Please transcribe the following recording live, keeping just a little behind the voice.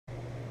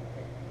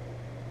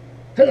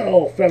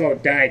Hello, fellow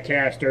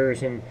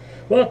diecasters, and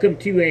welcome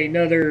to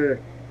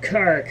another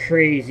car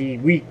crazy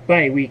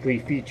bi-weekly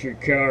featured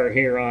car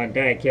here on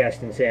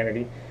Diecast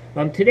Insanity.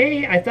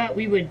 Today I thought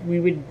we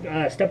would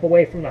step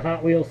away from the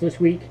Hot Wheels this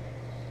week.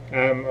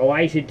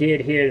 Elijah did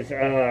his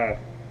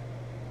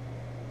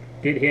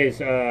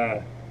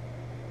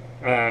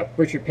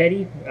Richard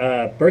Petty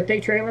birthday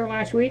trailer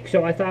last week,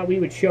 so I thought we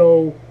would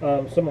show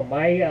some of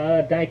my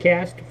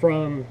diecast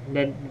from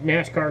the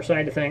NASCAR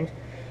side of things.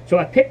 So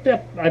I picked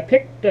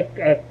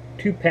a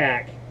two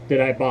pack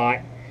that I bought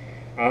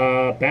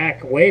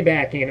way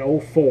back in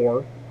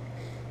 '04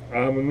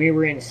 when we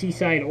were in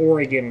Seaside,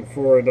 Oregon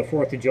for the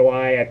 4th of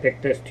July. I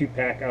picked this two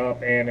pack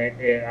up, and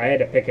I had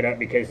to pick it up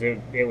because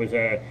it was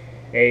a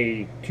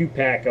two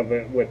pack of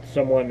it with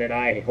someone that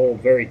I hold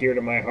very dear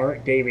to my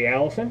heart, Davey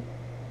Allison.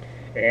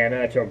 And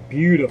it's a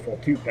beautiful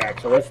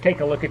two-pack. So let's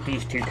take a look at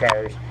these two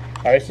cars.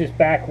 This is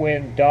back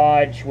when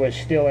Dodge was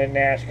still in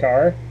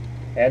NASCAR.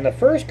 And the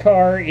first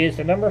car is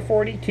the number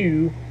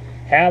 42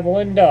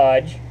 Havoline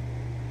Dodge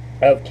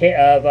of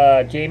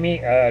Jamie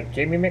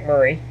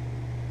McMurray,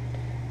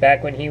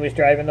 back when he was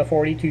driving the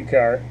 42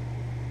 car.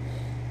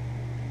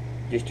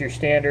 Just your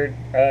standard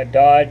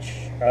Dodge.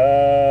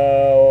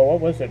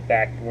 What was it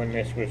back when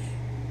this was?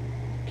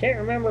 Can't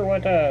remember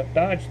what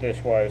Dodge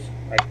this was.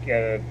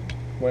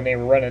 When they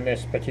were running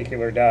this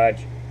particular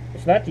Dodge.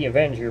 It's not the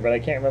Avenger, but I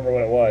can't remember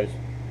what it was.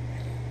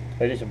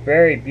 But it's a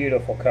very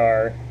beautiful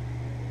car.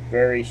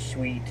 Very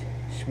sweet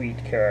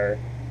car.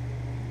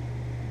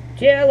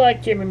 Yeah, I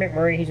like Jimmy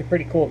McMurray. He's a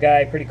pretty cool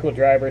guy, pretty cool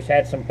driver. He's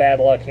had some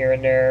bad luck here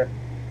and there.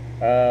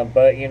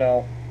 But, you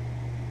know,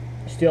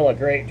 still a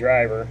great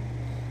driver.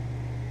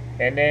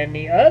 And then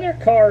the other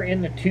car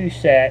in the two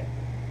set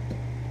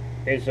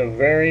is a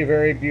very,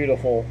 very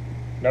beautiful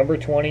number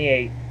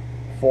 28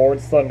 Ford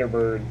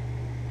Thunderbird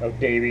of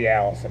Davey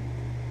Allison.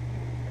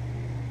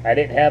 I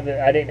didn't have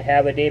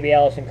a Davey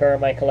Allison car in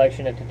my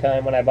collection at the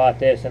time when I bought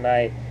this, and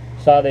I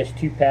saw this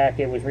two pack.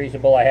 It was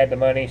reasonable. I had the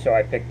money, so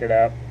I picked it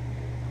up.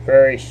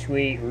 Very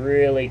sweet,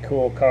 really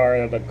cool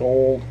car. The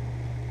gold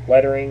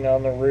lettering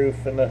on the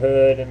roof and the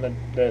hood, and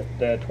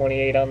the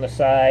 28 on the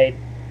side,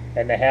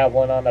 and they have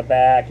one on the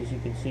back. As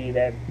you can see,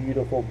 that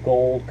beautiful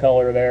gold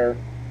color there.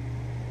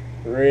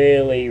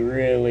 Really,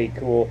 really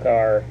cool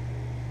car.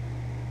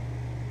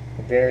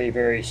 Very,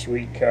 very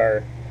sweet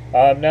car.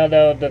 Now,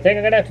 the thing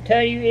I'm going to have to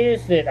tell you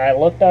is that I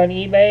looked on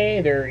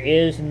eBay. There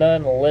is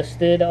none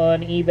listed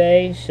on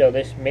eBay, so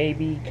this may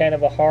be kind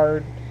of a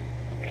hard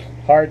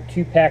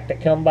two-pack to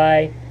come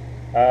by.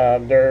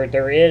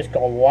 There is a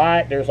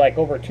lot. There's like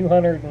over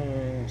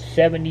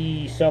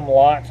 270 some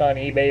lots on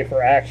eBay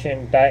for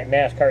action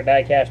NASCAR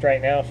diecast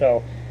right now.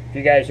 So if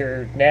you guys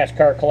are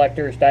NASCAR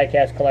collectors,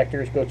 diecast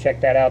collectors, go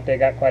check that out. They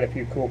got quite a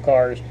few cool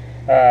cars.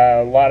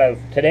 A lot of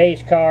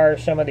today's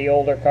cars, some of the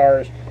older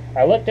cars.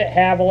 I looked at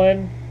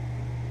Havoline,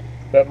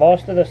 but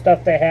most of the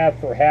stuff they have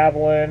for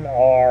Havoline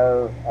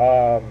are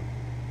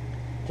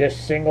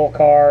just single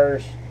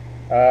cars.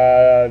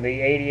 The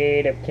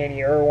 88 of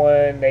Kenny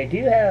Irwin. They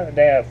have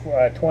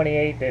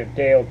 28 of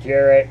Dale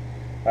Jarrett,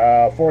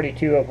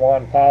 42 of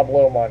Juan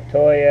Pablo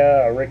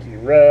Montoya, a Ricky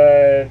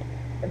Rudd,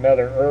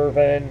 another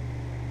Irvin,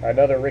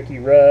 another Ricky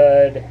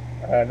Rudd,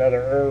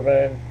 another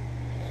Irvin.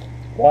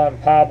 Juan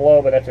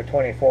Pablo, but that's a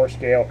 24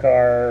 scale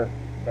car.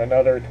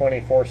 Another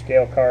 24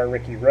 scale car,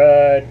 Ricky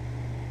Rudd,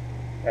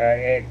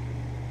 Eddie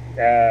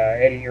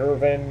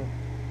Irvin,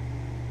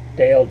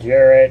 Dale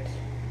Jarrett.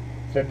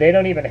 So they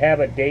don't even have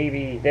a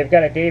Davey. They've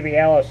got a Davey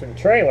Allison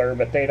trailer,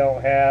 but they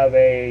don't have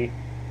a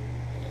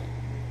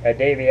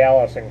Davey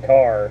Allison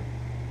car.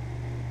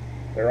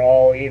 They're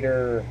all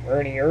either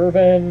Ernie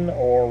Irvin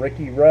or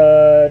Ricky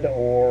Rudd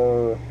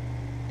or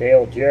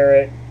Dale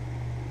Jarrett,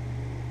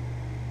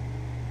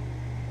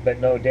 but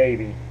no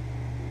Davey.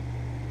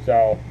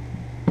 So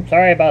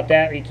sorry about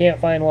that. You can't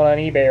find one on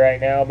eBay right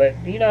now, but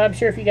you know, I'm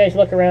sure if you guys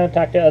look around,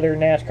 talk to other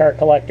NASCAR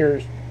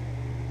collectors,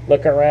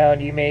 look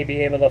around, you may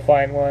be able to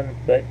find one.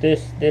 But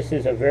this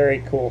is a very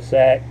cool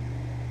set.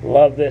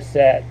 Love this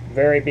set.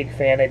 Very big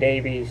fan of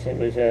Davey's. It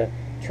was a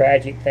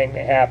tragic thing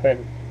that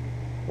happened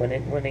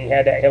when he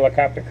had that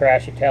helicopter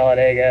crash at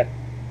Talladega.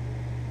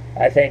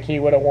 I think he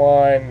would have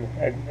won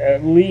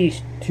at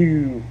least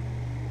 2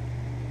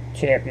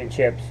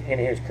 championships in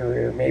his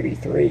career, maybe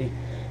 3.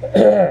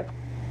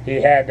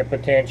 He had the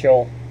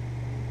potential.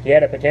 He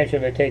had a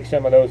potential to take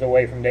some of those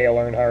away from Dale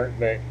Earnhardt,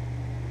 but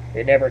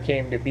it never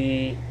came to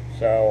be.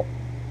 So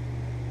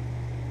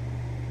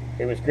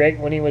it was great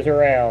when he was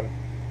around,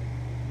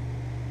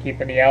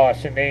 keeping the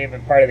Allison name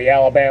and part of the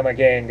Alabama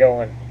gang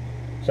going.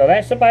 So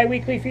that's the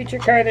bi-weekly feature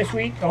car this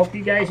week. Hope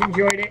you guys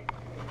enjoyed it.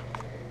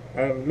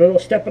 A little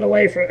stepping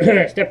away from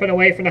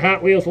the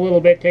Hot Wheels a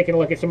little bit, taking a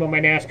look at some of my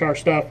NASCAR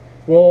stuff.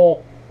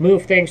 We'll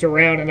move things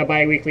around in the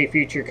bi-weekly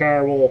feature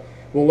car. We'll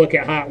look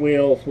at Hot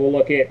Wheels. We'll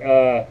look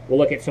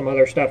at some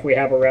other stuff we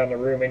have around the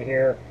room in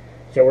here.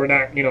 So we're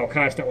not, you know,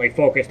 constantly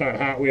focused on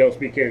Hot Wheels,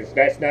 because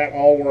that's not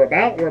all we're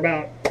about. We're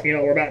about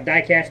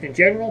diecast in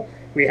general.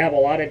 We have a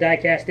lot of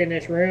diecast in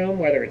this room,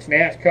 whether it's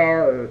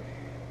NASCAR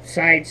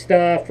side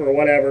stuff or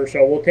whatever.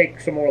 So we'll take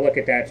some more look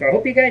at that. So I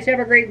hope you guys have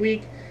a great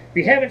week. If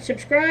you haven't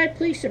subscribed,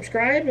 please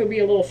subscribe. There'll be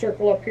a little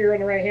circle up here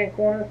in the right hand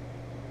corner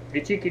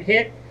that you can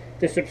hit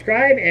to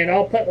subscribe, and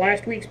I'll put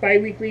last week's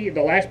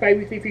the last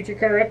bi-weekly feature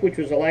car up, which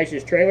was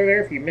Elijah's trailer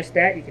there. If you missed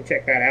that, you can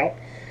check that out.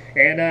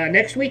 And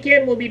next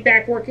weekend we'll be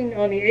back working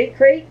on the 8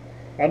 crate.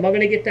 I'm going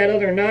to get that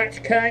other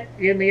notch cut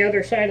in the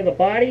other side of the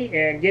body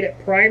and get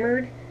it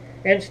primered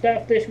and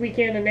stuff this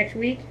weekend and next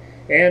week.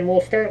 And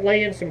we'll start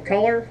laying some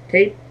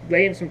tape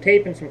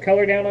and some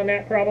color down on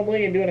that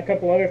probably, and doing a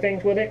couple other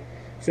things with it.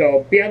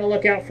 So be on the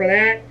lookout for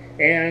that,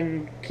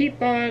 and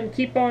keep on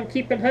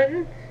keeping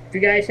hunting. If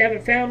you guys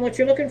haven't found what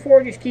you're looking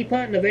for, just keep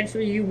hunting.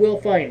 Eventually you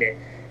will find it.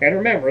 And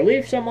remember,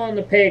 leave some on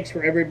the pegs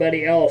for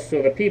everybody else,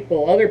 so the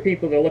other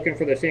people that are looking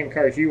for the same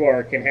cars you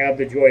are can have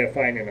the joy of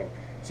finding them.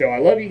 So I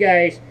love you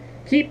guys.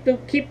 Keep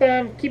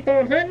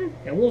on hunting,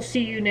 and we'll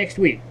see you next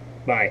week.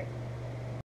 Bye.